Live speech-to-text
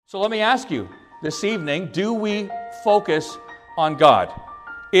So let me ask you this evening, do we focus on God?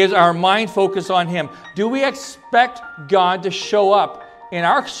 Is our mind focused on Him? Do we expect God to show up in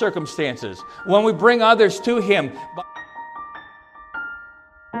our circumstances when we bring others to Him?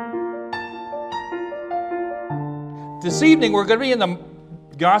 This evening we're going to be in the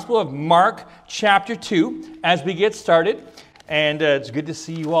Gospel of Mark chapter 2 as we get started. And it's good to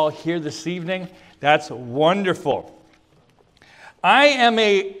see you all here this evening. That's wonderful. I am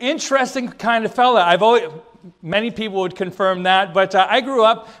a interesting kind of fella. Many people would confirm that, but I grew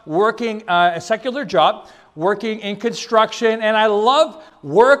up working a secular job, working in construction, and I love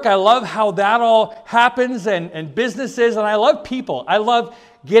work. I love how that all happens and businesses, and I love people. I love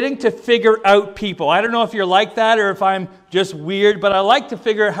getting to figure out people. I don't know if you're like that or if I'm just weird, but I like to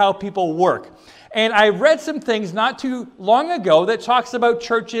figure out how people work. And I read some things not too long ago that talks about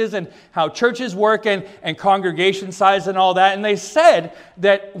churches and how churches work and congregation size and all that. And they said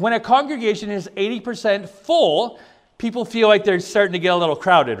that when a congregation is 80% full, people feel like they're starting to get a little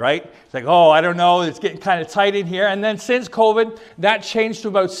crowded, right? It's like, oh, I don't know, it's getting kind of tight in here. And then since COVID, that changed to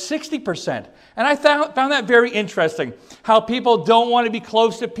about 60%. And I found that very interesting, how people don't want to be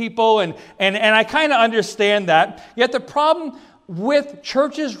close to people. And I kind of understand that. Yet the problem with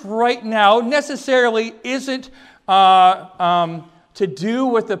churches right now necessarily isn't to do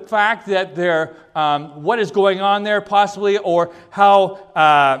with the fact that they're what is going on there possibly, or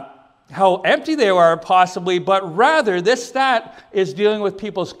how empty they are possibly, but rather this stat is dealing with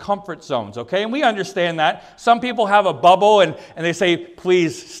people's comfort zones, okay? And we understand that. Some people have a bubble and they say,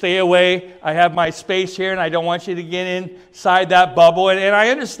 please stay away. I have my space here and I don't want you to get inside that bubble. And I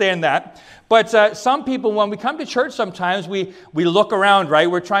understand that. But some people, when we come to church, sometimes we look around, right?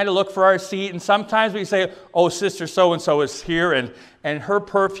 We're trying to look for our seat, and sometimes we say, oh, sister so-and-so is here, and her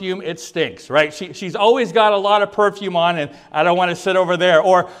perfume, it stinks, right? She's always got a lot of perfume on, and I don't want to sit over there.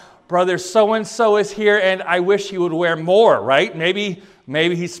 Or brother so-and-so is here, and I wish he would wear more, right? Maybe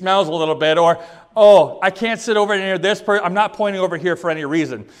he smells a little bit. Or, oh, I can't sit over near this person. I'm not pointing over here for any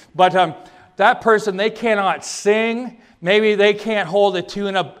reason. But that person, they cannot sing. Maybe they can't hold a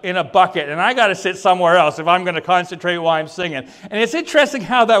tune in a bucket, and I got to sit somewhere else if I'm going to concentrate while I'm singing. And it's interesting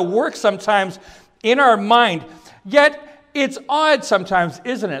how that works sometimes in our mind. Yet it's odd sometimes,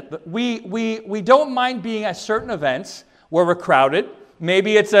 isn't it? We don't mind being at certain events where we're crowded.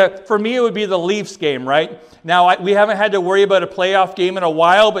 Maybe for me, it would be the Leafs game, right? Now, we haven't had to worry about a playoff game in a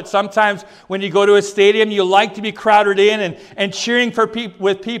while, but sometimes when you go to a stadium, you like to be crowded in and cheering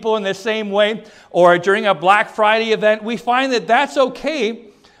with people in the same way. Or during a Black Friday event, we find that that's okay.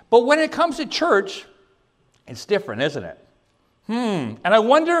 But when it comes to church, it's different, isn't it? And I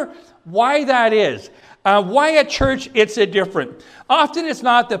wonder why that is. Why at church it's different. Often it's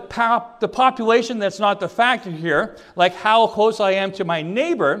not the population that's not the factor here, like how close I am to my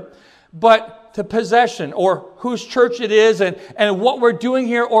neighbor, but the possession or whose church it is and what we're doing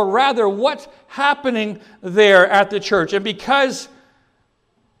here, or rather what's happening there at the church. And because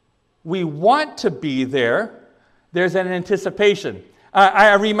we want to be there, there's an anticipation.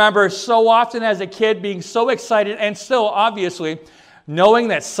 I remember so often as a kid being so excited, and still obviously, knowing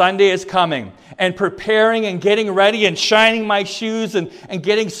that Sunday is coming and preparing and getting ready and shining my shoes and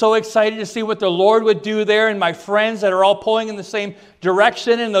getting so excited to see what the Lord would do there, and my friends that are all pulling in the same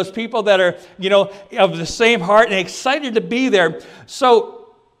direction, and those people that are, of the same heart and excited to be there.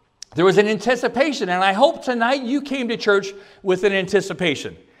 So there was an anticipation, and I hope tonight you came to church with an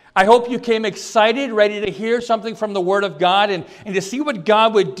anticipation. I hope you came excited, ready to hear something from the Word of God and to see what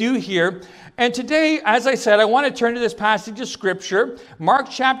God would do here. And today, as I said, I want to turn to this passage of Scripture, Mark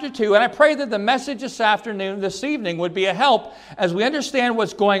chapter 2, and I pray that the message this evening, would be a help as we understand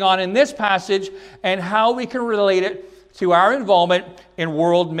what's going on in this passage and how we can relate it to our involvement in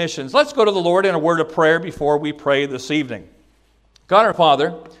world missions. Let's go to the Lord in a word of prayer before we pray this evening. God our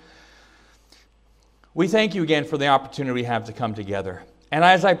Father, we thank you again for the opportunity we have to come together. And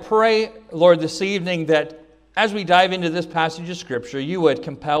as I pray, Lord, this evening that as we dive into this passage of Scripture, you would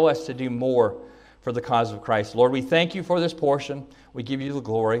compel us to do more for the cause of Christ. Lord, we thank you for this portion. We give you the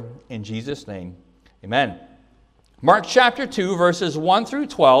glory. In Jesus' name, amen. Mark chapter 2, verses 1 through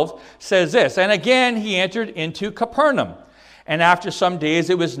 12 says this, and again he entered into Capernaum. And after some days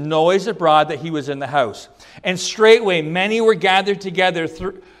it was noised abroad that he was in the house. And straightway many were gathered together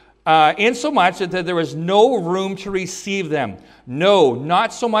insomuch that there was no room to receive them. No,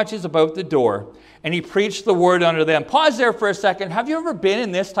 not so much as about the door. And he preached the word unto them. Pause there for a second. Have you ever been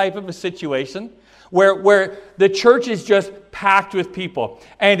in this type of a situation where the church is just packed with people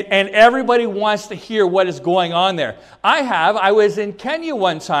and everybody wants to hear what is going on there? I was in Kenya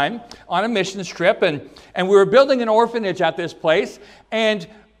one time on a missions trip, and we were building an orphanage at this place, and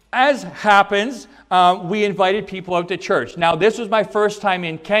as happens, we invited people out to church. Now, this was my first time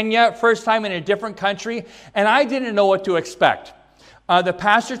in Kenya, first time in a different country, and I didn't know what to expect. The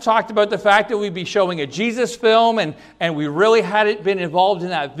pastor talked about the fact that we'd be showing a Jesus film, and we really hadn't been involved in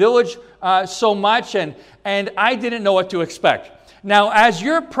that village so much, and I didn't know what to expect. Now, as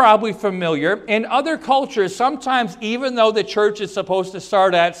you're probably familiar, in other cultures, sometimes even though the church is supposed to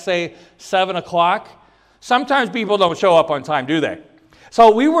start at, say, 7 o'clock, sometimes people don't show up on time, do they?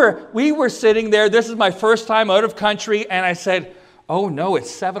 So we were sitting there. This is my first time out of country, and I said, oh no, it's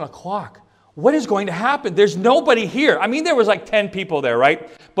 7 o'clock. What is going to happen? There's nobody here. I mean, there was like 10 people there, right?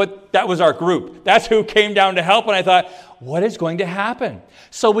 But that was our group. That's who came down to help, and I thought, what is going to happen?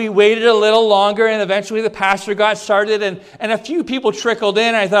 So we waited a little longer, and eventually the pastor got started, and a few people trickled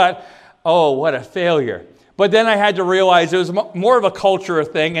in. I thought, oh, what a failure. But then I had to realize it was more of a culture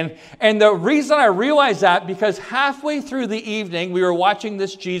thing. And the reason I realized that, because halfway through the evening, we were watching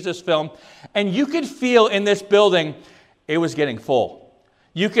this Jesus film, and you could feel in this building, it was getting full.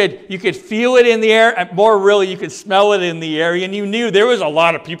 You could feel it in the air, and more really, you could smell it in the air, and you knew there was a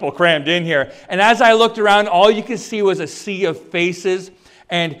lot of people crammed in here. And as I looked around, all you could see was a sea of faces,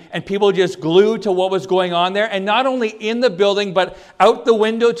 and people just glued to what was going on there. And not only in the building, but out the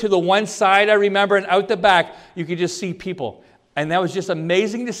window to the one side, I remember, and out the back, you could just see people. And that was just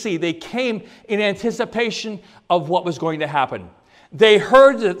amazing to see. They came in anticipation of what was going to happen. They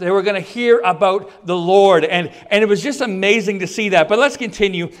heard that they were going to hear about the Lord, and it was just amazing to see that. But let's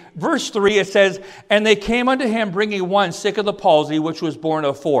continue. Verse 3, it says, and they came unto him, bringing one sick of the palsy, which was born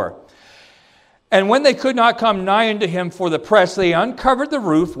of 4. And when they could not come nigh unto him for the press, they uncovered the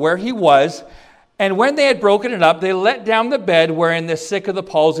roof where he was, and when they had broken it up, they let down the bed wherein the sick of the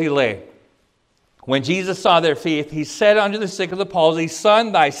palsy lay. When Jesus saw their faith, he said unto the sick of the palsy,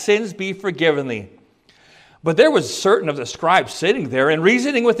 Son, thy sins be forgiven thee. But there was certain of the scribes sitting there and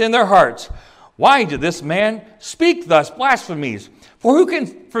reasoning within their hearts, Why did this man speak thus blasphemies? For who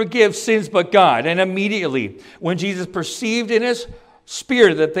can forgive sins but God? And immediately, when Jesus perceived in his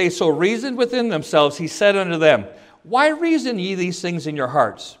spirit that they so reasoned within themselves, he said unto them, Why reason ye these things in your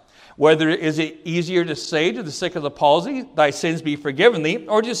hearts? Whether is it easier to say to the sick of the palsy, Thy sins be forgiven thee,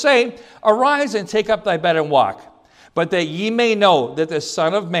 or to say, Arise and take up thy bed and walk? But that ye may know that the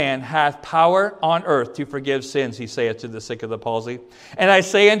Son of Man hath power on earth to forgive sins, he saith to the sick of the palsy. And I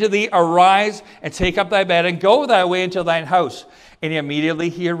say unto thee, Arise and take up thy bed and go thy way into thine house. And immediately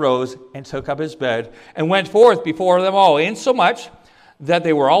he arose and took up his bed and went forth before them all, insomuch that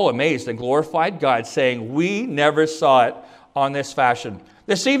they were all amazed and glorified God, saying, We never saw it on this fashion.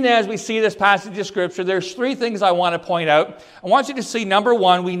 This evening, as we see this passage of Scripture, there's 3 things I want to point out. I want you to see, number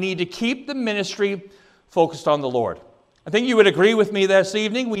 1, we need to keep the ministry focused on the Lord. I think you would agree with me this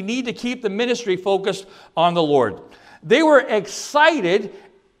evening. We need to keep the ministry focused on the Lord. They were excited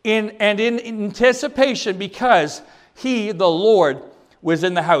in anticipation because he, the Lord, was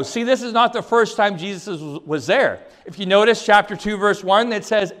in the house. See, this is not the first time Jesus was there. If you notice chapter 2, verse 1, it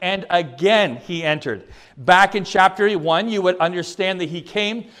says, and again he entered. Back in chapter 1, you would understand that he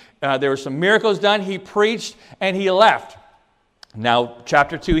came, there were some miracles done, he preached, and he left. Now,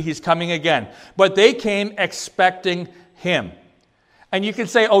 chapter 2, he's coming again. But they came expecting him. And you can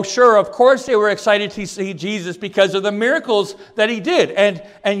say, oh, sure, of course they were excited to see Jesus because of the miracles that he did.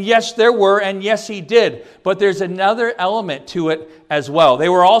 And yes, there were, and yes, he did. But there's another element to it as well. They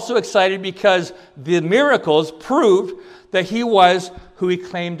were also excited because the miracles proved that he was who he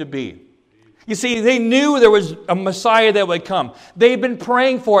claimed to be. You see, they knew there was a Messiah that would come. They've been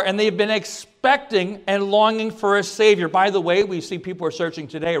praying for it, and they've been expecting and longing for a Savior. By the way, we see people are searching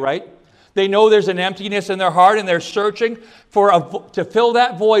today, right? They know there's an emptiness in their heart, and they're searching to fill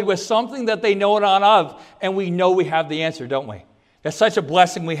that void with something that they know not of. And we know we have the answer, don't we? That's such a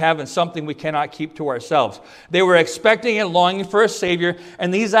blessing we have and something we cannot keep to ourselves. They were expecting and longing for a Savior,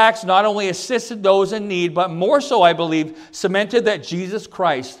 and these acts not only assisted those in need, but more so, I believe, cemented that Jesus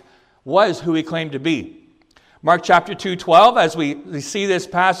Christ was who he claimed to be. Mark chapter 2, 12, as we see this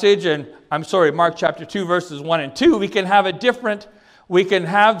passage, Mark chapter 2, verses 1 and 2, we can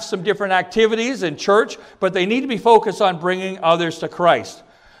have some different activities in church, but they need to be focused on bringing others to Christ.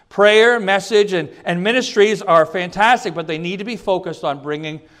 Prayer, message, and ministries are fantastic, but they need to be focused on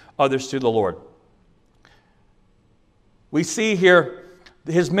bringing others to the Lord. We see here,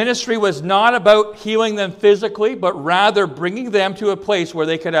 his ministry was not about healing them physically, but rather bringing them to a place where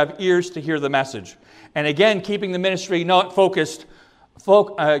they could have ears to hear the message. And again, keeping the ministry focused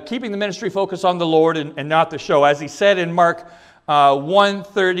on the Lord and not the show. As he said in Mark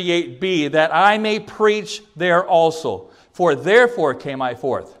 1:38b, that I may preach there also, for therefore came I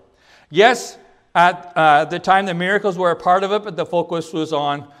forth. Yes, at the time the miracles were a part of it, but the focus was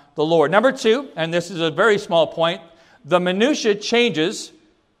on the Lord. Number two, and this is a very small point, the minutia changes,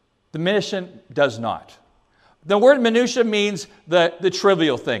 the mission does not. The word minutia means the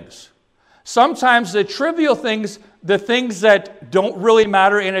trivial things. Sometimes the trivial things, the things that don't really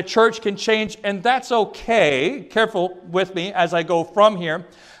matter in a church can change, and that's okay. Careful with me as I go from here.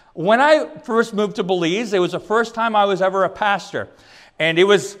 When I first moved to Belize, it was the first time I was ever a pastor, and it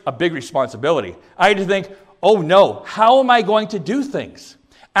was a big responsibility. I had to think, oh no, how am I going to do things?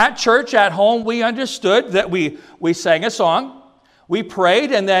 At church, at home, we understood that we sang a song, we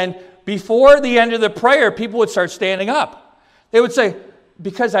prayed, and then before the end of the prayer, people would start standing up. They would say,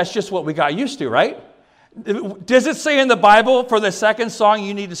 because that's just what we got used to, right? Does it say in the Bible for the second song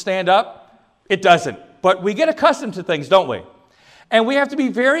you need to stand up? It doesn't. But we get accustomed to things, don't we? And we have to be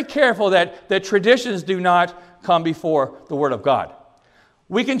very careful that traditions do not come before the Word of God.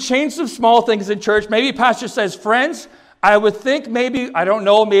 We can change some small things in church. Maybe pastor says, friends, I would think maybe, I don't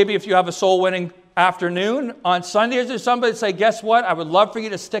know, maybe if you have a soul-winning afternoon on Sundays or somebody say, guess what? I would love for you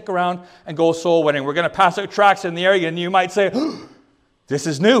to stick around and go soul winning. We're going to pass out tracts in the area, and you might say, oh, this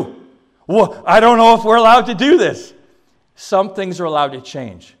is new. Well, I don't know if we're allowed to do this. Some things are allowed to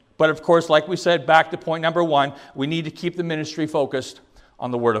change. But of course, like we said, back to point number one, we need to keep the ministry focused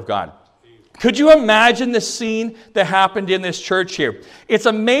on the Word of God. Could you imagine the scene that happened in this church here? It's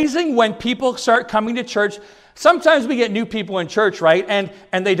amazing when people start coming to church. Sometimes we get new people in church, right?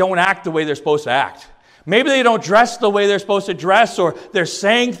 And they don't act the way they're supposed to act. Maybe they don't dress the way they're supposed to dress, or they're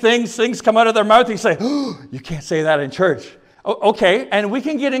saying things come out of their mouth, and you say, oh, you can't say that in church. Okay, and we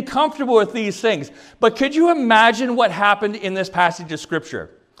can get uncomfortable with these things. But could you imagine what happened in this passage of Scripture?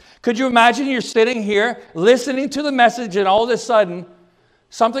 Could you imagine you're sitting here, listening to the message, and all of a sudden,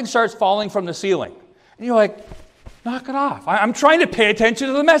 something starts falling from the ceiling. And you're like, knock it off. I'm trying to pay attention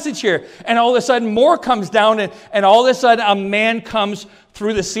to the message here. And all of a sudden, more comes down, and all of a sudden, a man comes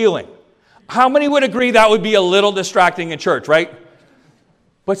through the ceiling. How many would agree that would be a little distracting in church, right?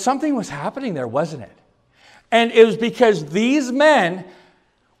 But something was happening there, wasn't it? And it was because these men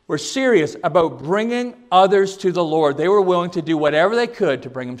were serious about bringing others to the Lord. They were willing to do whatever they could to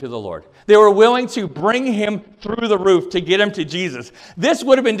bring him to the Lord. They were willing to bring him through the roof to get him to Jesus. This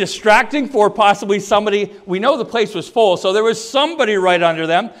would have been distracting for possibly somebody. We know the place was full, so there was somebody right under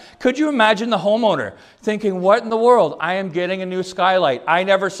them. Could you imagine the homeowner thinking, what in the world? I am getting a new skylight. I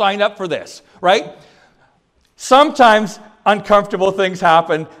never signed up for this, right? Sometimes uncomfortable things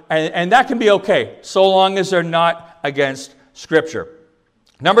happen, and that can be okay, so long as they're not against Scripture.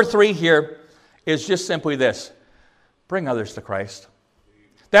 Number three here is just simply this: bring others to Christ.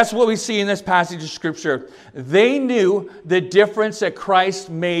 That's what we see in this passage of Scripture. They knew the difference that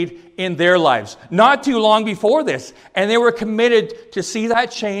Christ made in their lives not too long before this, and they were committed to see that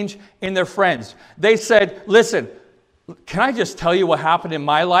change in their friends. They said, listen, can I just tell you what happened in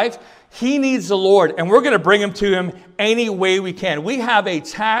my life? He needs the Lord, and we're going to bring him to him any way we can. We have a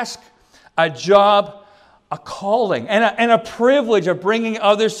task, a job, a calling, and a privilege of bringing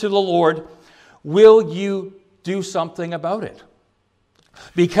others to the Lord. Will you do something about it?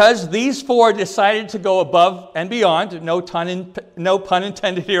 Because these four decided to go above and beyond, no pun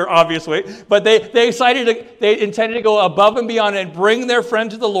intended here, obviously, but they intended to go above and beyond and bring their friend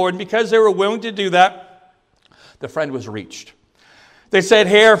to the Lord. And because they were willing to do that, the friend was reached. They said,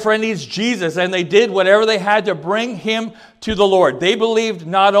 hey, our friend needs Jesus, and they did whatever they had to bring him to the Lord. They believed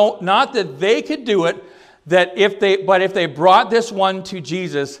not that they could do it, but if they brought this one to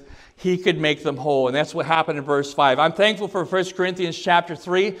Jesus, he could make them whole. And that's what happened in verse 5. I'm thankful for 1 Corinthians chapter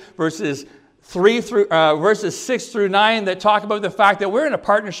 3, verses 6 through 9, that talk about the fact that we're in a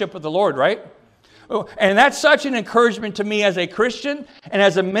partnership with the Lord, right? And that's such an encouragement to me as a Christian and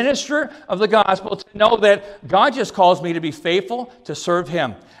as a minister of the gospel, to know that God just calls me to be faithful, to serve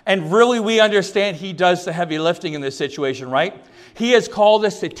him. And really, we understand he does the heavy lifting in this situation, right? He has called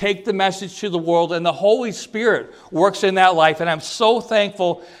us to take the message to the world, and the Holy Spirit works in that life. And I'm so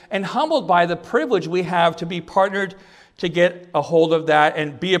thankful and humbled by the privilege we have to be partnered to get a hold of that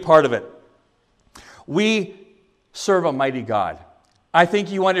and be a part of it. We serve a mighty God. I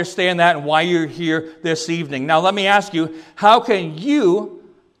think you understand that and why you're here this evening. Now, let me ask you, how can you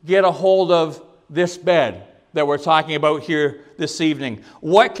get a hold of this bed that we're talking about here this evening?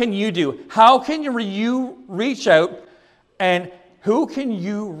 What can you do? How can you reach out, and who can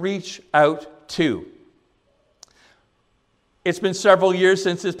you reach out to? It's been several years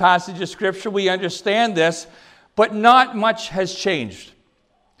since this passage of Scripture. We understand this, but not much has changed.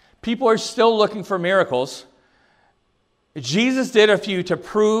 People are still looking for miracles. Jesus did a few to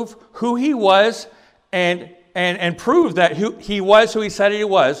prove who he was and prove that he was who he said he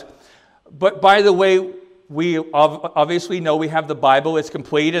was. But by the way, we obviously know we have the Bible, it's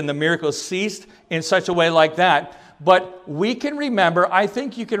complete, and the miracles ceased in such a way like that. But we can remember, I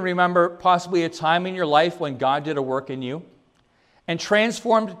think you can remember possibly a time in your life when God did a work in you and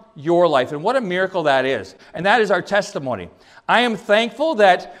transformed your life. And what a miracle that is. And that is our testimony. I am thankful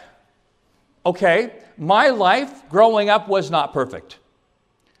that, okay, my life growing up was not perfect.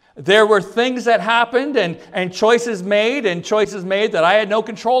 There were things that happened and choices made that I had no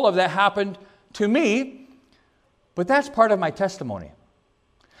control of that happened to me. But that's part of my testimony.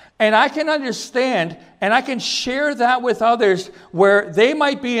 And I can understand and I can share that with others where they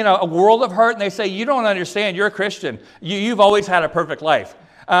might be in a world of hurt and they say, you don't understand, you're a Christian. You've always had a perfect life.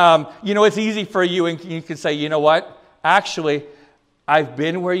 It's easy for you, and you can say, you know what? Actually, I've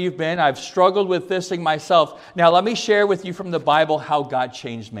been where you've been. I've struggled with this thing myself. Now let me share with you from the Bible how God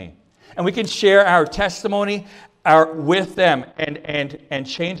changed me. And we can share our testimony with them and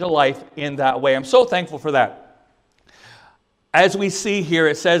change a life in that way. I'm so thankful for that. As we see here,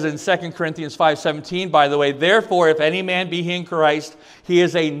 it says in 2 Corinthians 5:17, by the way, therefore, if any man be in Christ, he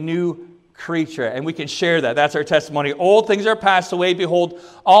is a new creature. And we can share that. That's our testimony. Old things are passed away. Behold,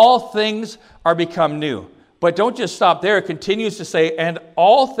 all things are become new. But don't just stop there. It continues to say, and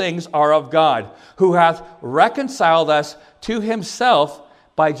all things are of God, who hath reconciled us to himself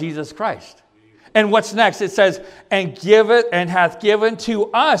by Jesus Christ. And what's next? It says, and hath given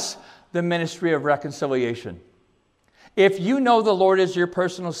to us the ministry of reconciliation. If you know the Lord is your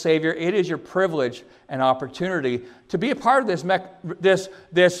personal Savior, it is your privilege and opportunity to be a part of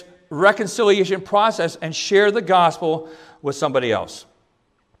this reconciliation process and share the gospel with somebody else.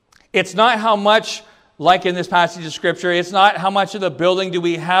 It's not how much, like in this passage of Scripture, it's not how much of the building do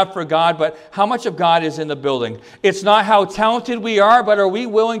we have for God, but how much of God is in the building. It's not how talented we are, but are we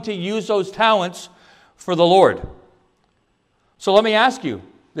willing to use those talents for the Lord? So let me ask you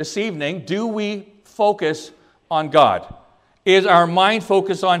this evening, do we focus on God? Is our mind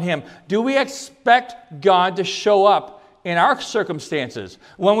focused on Him? Do we expect God to show up in our circumstances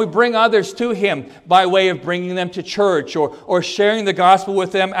when we bring others to Him by way of bringing them to church or sharing the gospel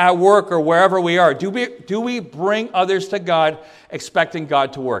with them at work or wherever we are? Do we bring others to God expecting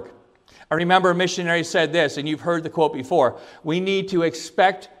God to work? I remember a missionary said this, and you've heard the quote before, we need to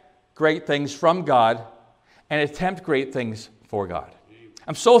expect great things from God and attempt great things for God.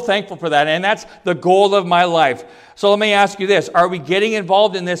 I'm so thankful for that, and that's the goal of my life. So let me ask you this. Are we getting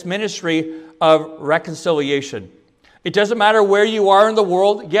involved in this ministry of reconciliation? It doesn't matter where you are in the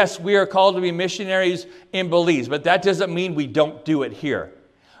world. Yes, we are called to be missionaries in Belize, but that doesn't mean we don't do it here.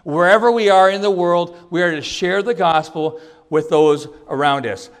 Wherever we are in the world, we are to share the gospel with those around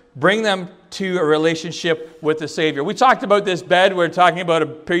us. Bring them to a relationship with the Savior. We talked about this bed. We're talking about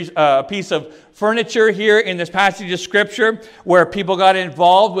a piece of furniture here in this passage of Scripture where people got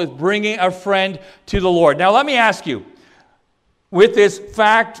involved with bringing a friend to the Lord. Now, let me ask you, with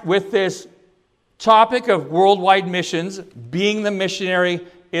this topic of worldwide missions, being the missionary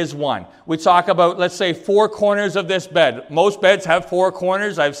is one. We talk about, let's say, 4 corners of this bed. Most beds have 4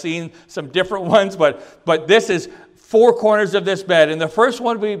 corners. I've seen some different ones, but this is 4 corners of this bed. And the first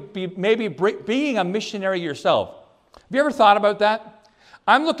one would be maybe being a missionary yourself. Have you ever thought about that?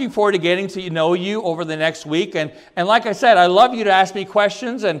 I'm looking forward to getting to know you over the next week. And like I said, I love you to ask me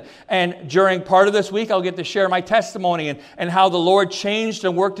questions. And during part of this week, I'll get to share my testimony and how the Lord changed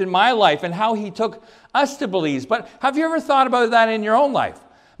and worked in my life and how He took us to Belize. But have you ever thought about that in your own life?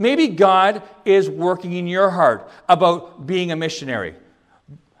 Maybe God is working in your heart about being a missionary.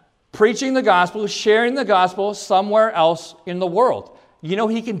 Preaching the gospel, sharing the gospel somewhere else in the world. You know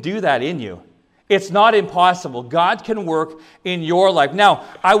He can do that in you. It's not impossible. God can work in your life. Now,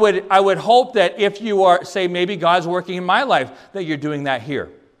 I would hope that if you are, say, maybe God's working in my life, that you're doing that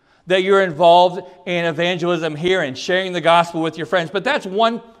here. That you're involved in evangelism here and sharing the gospel with your friends. But that's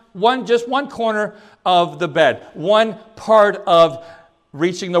just one corner of the bed. One part of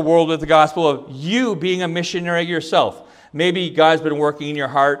reaching the world with the gospel, of you being a missionary yourself. Maybe God's been working in your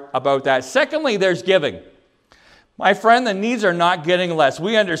heart about that. Secondly, there's giving. My friend, the needs are not getting less.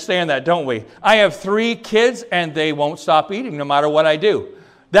 We understand that, don't we? I have 3 kids, and they won't stop eating no matter what I do.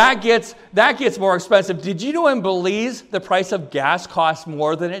 That gets more expensive. Did you know in Belize, the price of gas costs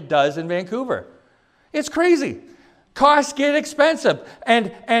more than it does in Vancouver? It's crazy. Costs get expensive.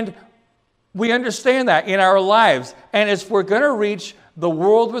 And we understand that in our lives. And as we're going to reach the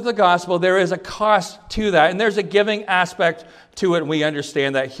world with the gospel, there is a cost to that. And there's a giving aspect to it. And we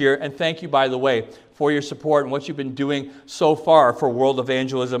understand that here. And thank you, by the way, for your support and what you've been doing so far for world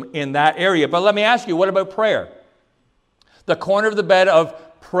evangelism in that area. But let me ask you, what about prayer? The corner of the bed of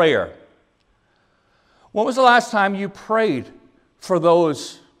prayer. When was the last time you prayed for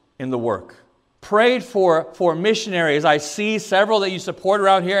those in the work? prayed for missionaries. I see several that you support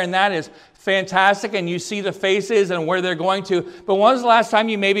around here, and that is fantastic, and you see the faces and where they're going to. But when was the last time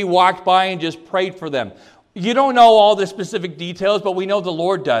you maybe walked by and just prayed for them? You don't know all the specific details, but we know the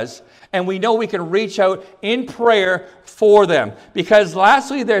Lord does. And we know we can reach out in prayer for them. Because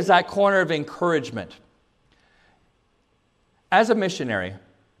lastly, there's that corner of encouragement. As a missionary,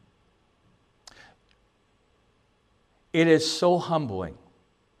 it is so humbling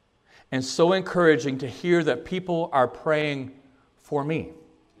and so encouraging to hear that people are praying for me.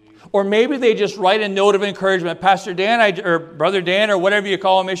 Or maybe they just write a note of encouragement. Pastor Dan, or Brother Dan, or whatever you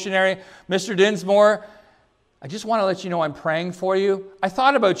call a missionary, Mr. Dinsmore, I just want to let you know I'm praying for you. I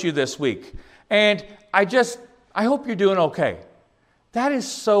thought about you this week, and I hope you're doing okay. That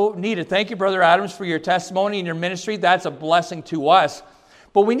is so needed. Thank you, Brother Adams, for your testimony and your ministry. That's a blessing to us.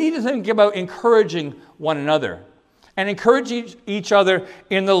 But we need to think about encouraging one another and encourage each other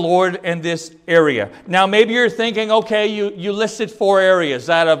in the Lord in this area. Now, maybe you're thinking, okay, you listed 4 areas,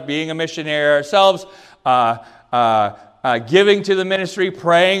 that of being a missionary ourselves, giving to the ministry,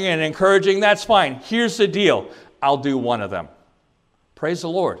 praying and encouraging. That's fine. Here's the deal. I'll do one of them. Praise the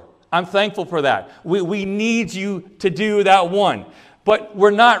Lord. I'm thankful for that. We need you to do that one. But we're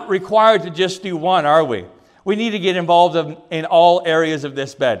not required to just do one, are we? We need to get involved in all areas of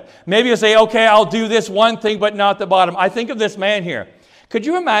this bed. Maybe you say, okay, I'll do this one thing, but not the bottom. I think of this man here. Could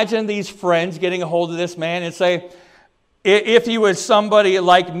you imagine these friends getting a hold of this man and say, if he was somebody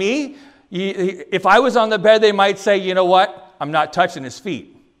like me, if I was on the bed, they might say, you know what? I'm not touching his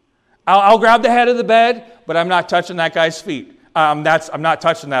feet. I'll grab the head of the bed, but I'm not touching that guy's feet. I'm not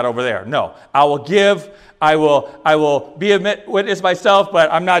touching that over there. No, I will give. I will be a witness myself,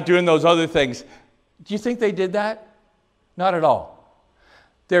 but I'm not doing those other things. Do you think they did that? Not at all.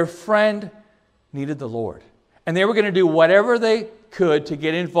 Their friend needed the Lord, and they were going to do whatever they could to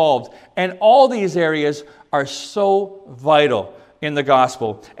get involved. And all these areas are so vital in the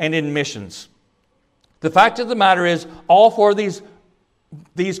gospel and in missions. The fact of the matter is, all 4 of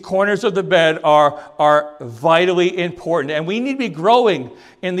these corners of the bed are vitally important, and we need to be growing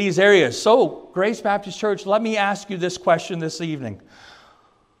in these areas. So, Grace Baptist Church, let me ask you this question this evening.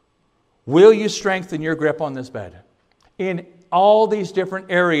 Will you strengthen your grip on this bed in all these different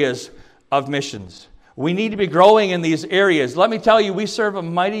areas of missions? We need to be growing in these areas. Let me tell you, we serve a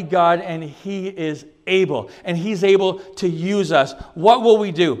mighty God, and He is able, and He's able to use us. What will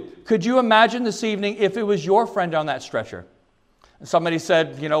we do? Could you imagine this evening if it was your friend on that stretcher? And somebody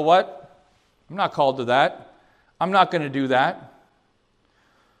said, you know what? I'm not called to that. I'm not going to do that.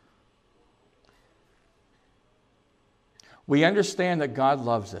 We understand that God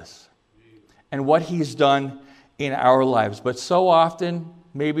loves us and what He's done in our lives. But so often,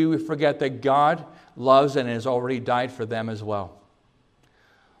 maybe we forget that God loves and has already died for them as well.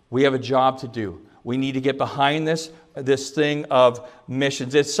 We have a job to do. We need to get behind this thing of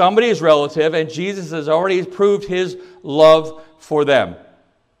missions. It's somebody's relative, and Jesus has already proved His love for them.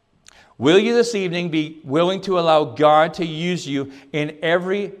 Will you this evening be willing to allow God to use you in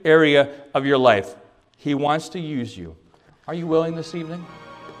every area of your life? He wants to use you. Are you willing this evening?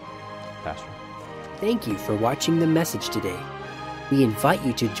 Pastor. Thank you for watching the message today. We invite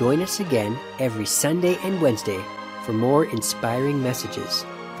you to join us again every Sunday and Wednesday for more inspiring messages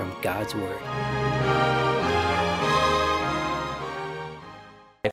from God's Word.